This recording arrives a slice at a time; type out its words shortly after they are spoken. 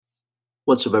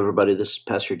What's up, everybody? This is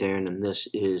Pastor Darren, and this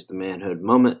is the Manhood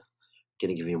Moment. I'm going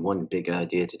to give you one big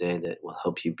idea today that will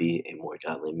help you be a more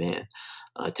godly man.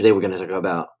 Today, we're going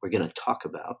to talk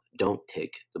about don't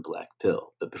take the black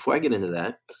pill. But before I get into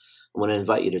that, I want to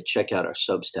invite you to check out our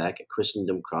Substack at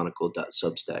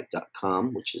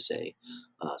christendomchronicle.substack.com, which is a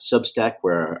Substack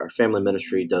where our family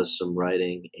ministry does some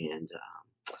writing and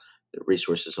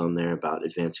resources on there about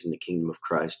advancing the kingdom of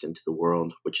Christ into the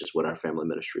world, which is what our family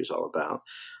ministry is all about.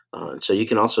 And so you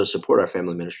can also support our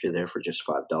family ministry there for just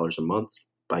 $5 a month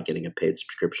by getting a paid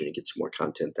subscription. You get some more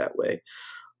content that way.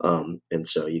 And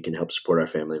so you can help support our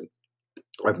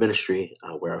ministry,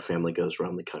 where our family goes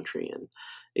around the country and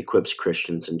equips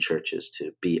Christians and churches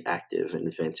to be active in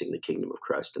advancing the kingdom of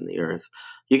Christ in the earth.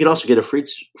 You can also get a free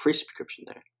subscription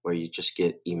there, where you just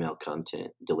get email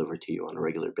content delivered to you on a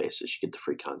regular basis. You get the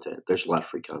free content. There's a lot of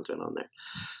free content on there.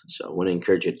 So I want to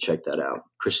encourage you to check that out,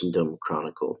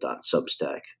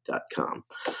 christendomchronicle.substack.com.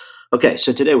 Okay,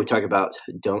 so today we talk about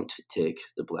don't take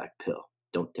the black pill.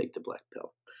 Don't take the black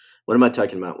pill. What am I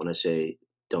talking about when I say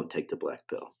don't take the black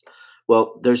pill?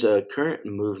 Well, there's a current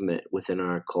movement within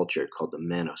our culture called the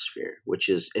manosphere, which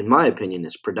is, in my opinion,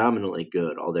 is predominantly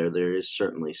good, although there is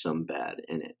certainly some bad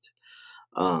in it.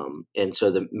 And so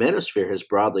the manosphere has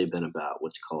broadly been about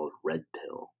what's called red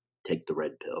pill. Take the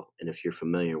red pill. And if you're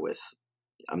familiar with,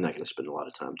 I'm not going to spend a lot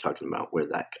of time talking about where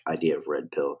that idea of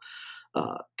red pill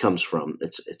comes from.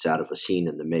 It's out of a scene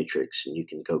in The Matrix, and you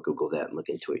can go Google that and look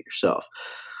into it yourself.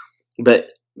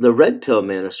 But the red pill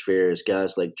manosphere is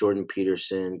guys like Jordan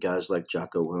Peterson, guys like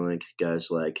Jocko Willink,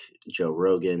 guys like Joe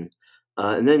Rogan,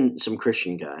 and then some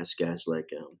Christian guys like,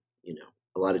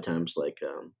 a lot of times like,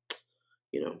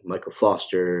 Michael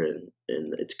Foster and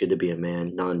It's Good to Be a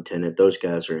Man, Non-Tenant. Those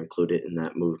guys are included in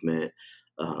that movement.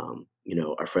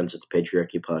 Our friends at the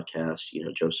Patriarchy podcast,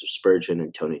 Joseph Spurgeon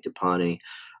and Tony Tapani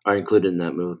are included in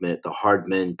that movement. The Hard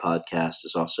Men podcast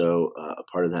is also a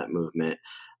part of that movement.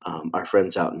 Our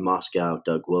friends out in Moscow,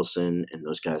 Doug Wilson, and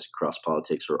those guys across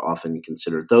politics are often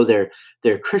considered, though they're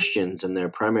Christians and their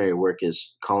primary work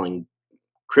is calling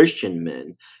Christian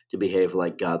men to behave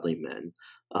like godly men.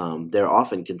 They're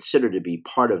often considered to be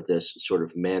part of this sort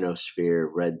of manosphere,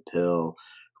 red pill,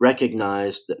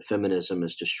 recognize that feminism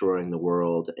is destroying the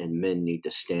world and men need to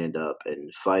stand up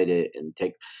and fight it and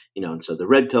take, and so the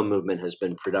red pill movement has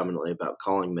been predominantly about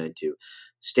calling men to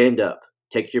stand up,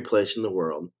 take your place in the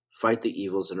world, fight the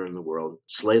evils that are in the world,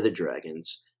 slay the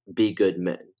dragons, be good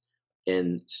men.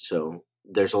 And so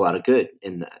there's a lot of good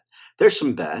in that. There's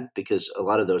some bad because a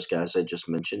lot of those guys I just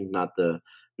mentioned, not the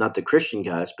Christian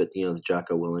guys, but the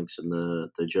Jocko Willinks and the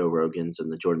Joe Rogans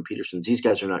and the Jordan Petersons, these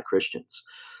guys are not Christians.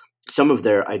 Some of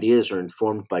their ideas are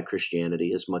informed by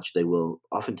Christianity, as much they will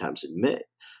oftentimes admit,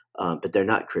 but they're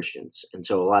not Christians. And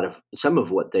so some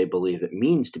of what they believe it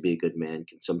means to be a good man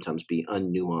can sometimes be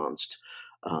unnuanced,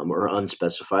 or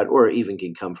unspecified, or even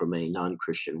can come from a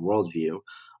non-Christian worldview.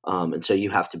 And so you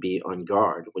have to be on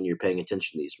guard when you're paying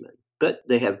attention to these men. But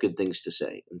they have good things to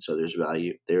say, and so there's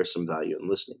some value in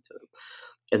listening to them.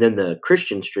 And then the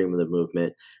Christian stream of the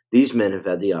movement, these men have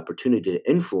had the opportunity to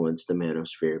influence the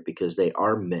manosphere because they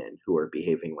are men who are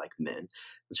behaving like men. And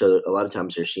so a lot of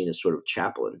times they're seen as sort of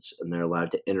chaplains, and they're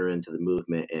allowed to enter into the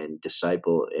movement and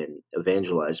disciple and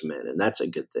evangelize men. And that's a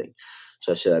good thing.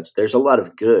 So I say there's a lot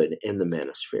of good in the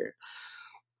manosphere.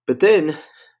 But then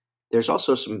there's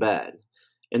also some bad.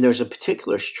 And there's a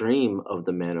particular stream of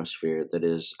the manosphere that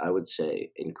is, I would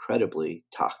say, incredibly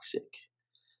toxic.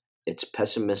 It's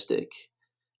pessimistic.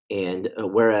 And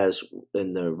whereas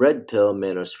in the red pill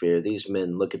manosphere, these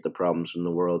men look at the problems in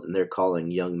the world and they're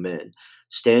calling young men,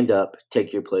 stand up,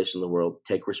 take your place in the world,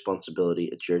 take responsibility.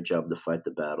 It's your job to fight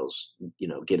the battles,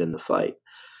 get in the fight.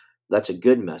 That's a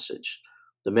good message.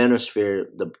 The manosphere,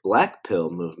 the black pill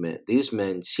movement, these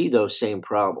men see those same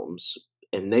problems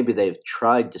and maybe they've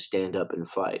tried to stand up and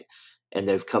fight. And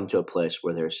they've come to a place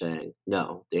where they're saying,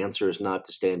 no, the answer is not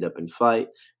to stand up and fight.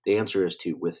 The answer is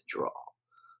to withdraw.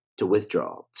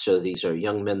 So these are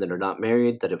young men that are not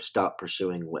married that have stopped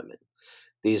pursuing women.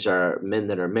 These are men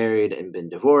that are married and been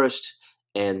divorced,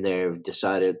 and they've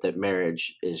decided that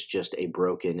marriage is just a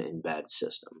broken and bad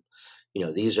system.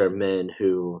 These are men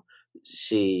who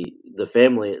see the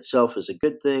family itself as a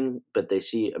good thing, but they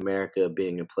see America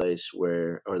being a place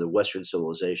where, or the Western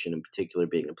civilization in particular,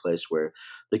 being a place where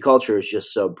the culture is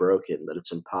just so broken that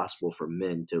it's impossible for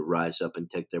men to rise up and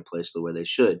take their place the way they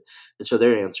should. And so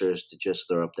their answer is to just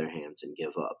throw up their hands and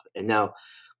give up. And now,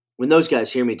 when those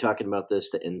guys hear me talking about this,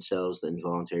 the incels, the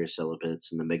involuntary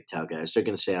celibates, and the MGTOW guys, they're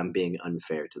going to say I'm being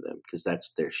unfair to them because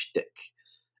that's their shtick.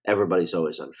 Everybody's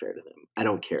always unfair to them. I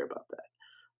don't care about that.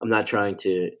 I'm not trying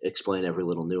to explain every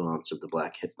little nuance of the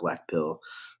black pill.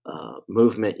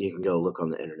 movement. You can go look on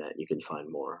the internet. You can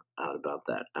find more out about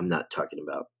that. I'm not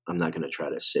going to try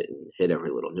to sit and hit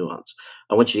every little nuance.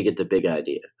 I want you to get the big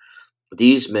idea.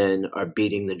 These men are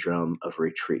beating the drum of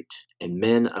retreat. And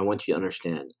men, I want you to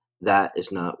understand that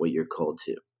is not what you're called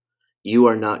to. You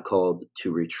are not called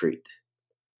to retreat.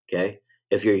 Okay?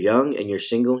 If you're young and you're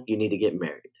single, you need to get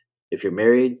married. If you're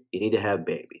married, you need to have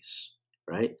babies,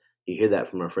 right? You hear that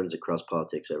from our friends at Cross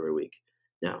Politics every week.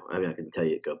 Now, I'm not going to tell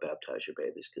you to go baptize your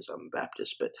babies because I'm a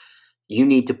Baptist, but you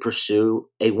need to pursue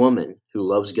a woman who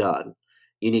loves God.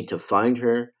 You need to find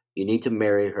her. You need to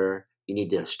marry her. You need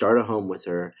to start a home with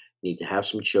her. You need to have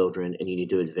some children, and you need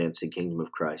to advance the kingdom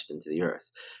of Christ into the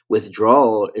earth.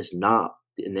 Withdrawal is not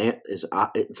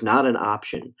it's not an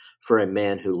option for a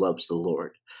man who loves the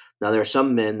Lord. Now, there are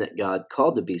some men that God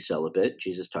called to be celibate.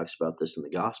 Jesus talks about this in the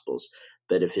Gospels.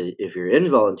 But if you're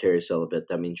involuntary celibate,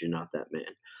 that means you're not that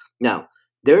man. Now,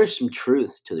 there is some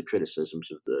truth to the criticisms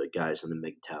of the guys in the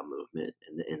MGTOW movement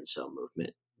and the incel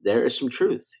movement. There is some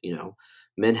truth.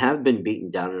 Men have been beaten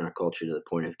down in our culture to the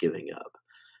point of giving up.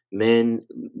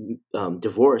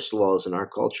 Divorce laws in our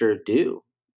culture do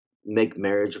make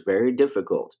marriage very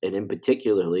difficult, and in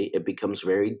particularly, it becomes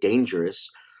very dangerous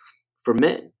for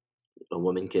men.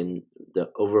 The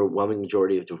overwhelming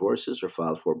majority of divorces are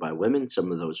filed for by women.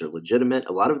 Some of those are legitimate.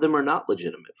 A lot of them are not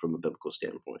legitimate from a biblical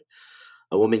standpoint.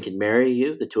 A woman can marry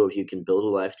you. The two of you can build a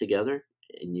life together,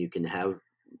 and you can have,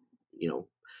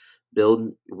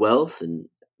 build wealth and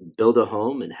build a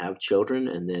home and have children.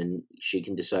 And then she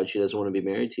can decide she doesn't want to be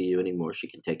married to you anymore. She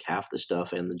can take half the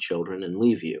stuff and the children and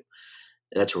leave you.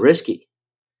 That's risky.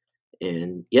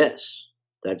 And yes,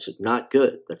 that's not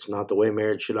good. That's not the way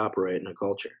marriage should operate in a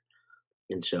culture.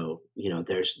 And so,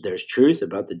 there's truth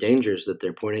about the dangers that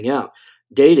they're pointing out.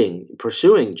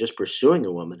 Pursuing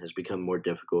a woman has become more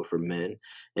difficult for men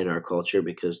in our culture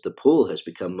because the pool has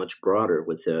become much broader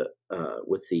with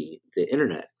the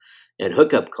internet, and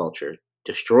hookup culture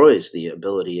destroys the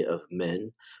ability of men,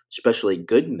 especially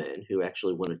good men who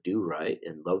actually want to do right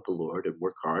and love the Lord and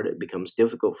work hard. It becomes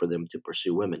difficult for them to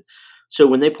pursue women. So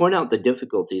when they point out the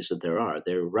difficulties that there are,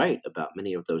 they're right about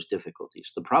many of those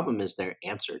difficulties. The problem is their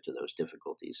answer to those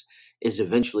difficulties is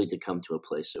eventually to come to a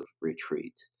place of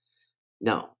retreat.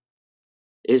 No.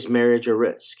 Is marriage a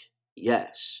risk?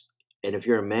 Yes. And if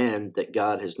you're a man that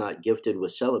God has not gifted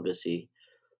with celibacy,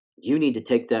 you need to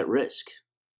take that risk.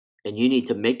 And you need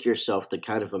to make yourself the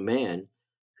kind of a man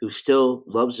who still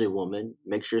loves a woman,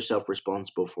 makes yourself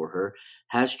responsible for her,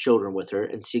 has children with her,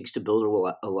 and seeks to build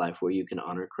a life where you can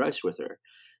honor Christ with her.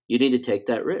 You need to take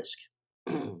that risk.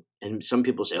 And some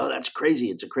people say, oh, that's crazy.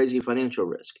 It's a crazy financial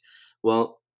risk.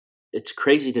 Well, it's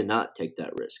crazy to not take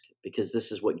that risk because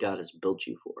this is what God has built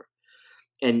you for.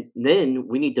 And then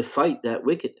we need to fight that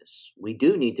wickedness. We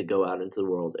do need to go out into the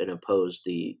world and oppose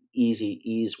the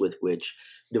ease with which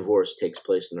divorce takes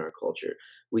place in our culture.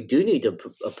 We do need to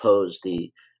oppose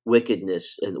the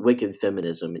wickedness and wicked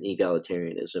feminism and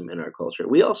egalitarianism in our culture.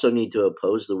 We also need to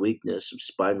oppose the weakness of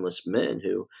spineless men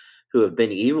who have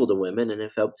been evil to women and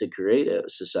have helped to create a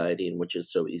society in which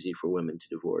it's so easy for women to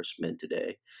divorce men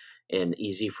today, and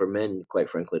easy for men,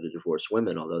 quite frankly, to divorce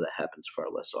women, although that happens far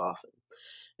less often.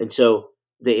 And so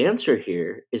the answer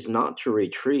here is not to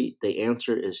retreat. The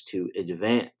answer is to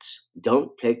advance.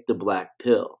 Don't take the black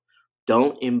pill.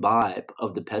 Don't imbibe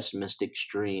of the pessimistic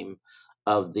stream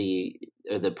of the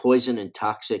poison and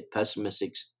toxic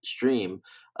pessimistic stream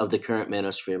of the current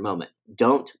manosphere moment.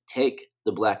 Don't take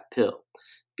the black pill.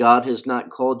 God has not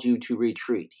called you to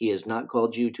retreat. He has not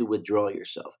called you to withdraw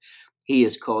yourself. He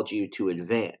has called you to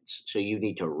advance. So you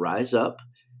need to rise up.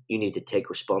 You need to take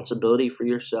responsibility for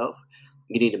yourself.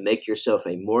 You need to make yourself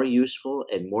a more useful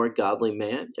and more godly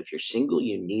man. If you're single,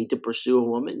 you need to pursue a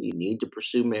woman. You need to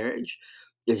pursue marriage.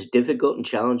 As difficult and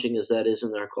challenging as that is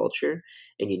in our culture,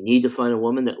 and you need to find a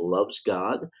woman that loves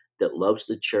God, that loves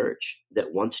the church,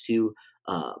 that wants to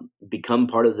become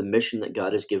part of the mission that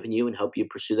God has given you and help you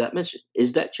pursue that mission.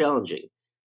 Is that challenging?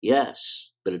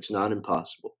 Yes, but it's not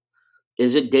impossible.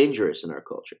 Is it dangerous in our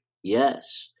culture?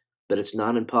 Yes, but it's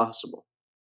not impossible.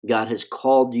 God has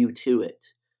called you to it.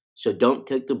 So don't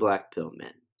take the black pill,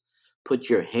 men. Put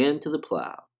your hand to the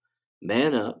plow,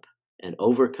 man up, and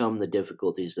overcome the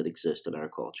difficulties that exist in our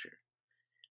culture.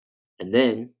 And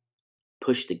then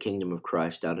push the kingdom of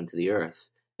Christ out into the earth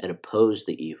and oppose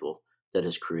the evil that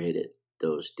has created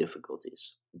those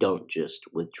difficulties. Don't just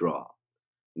withdraw.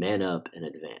 Man up and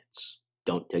advance.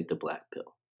 Don't take the black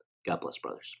pill. God bless,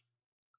 brothers.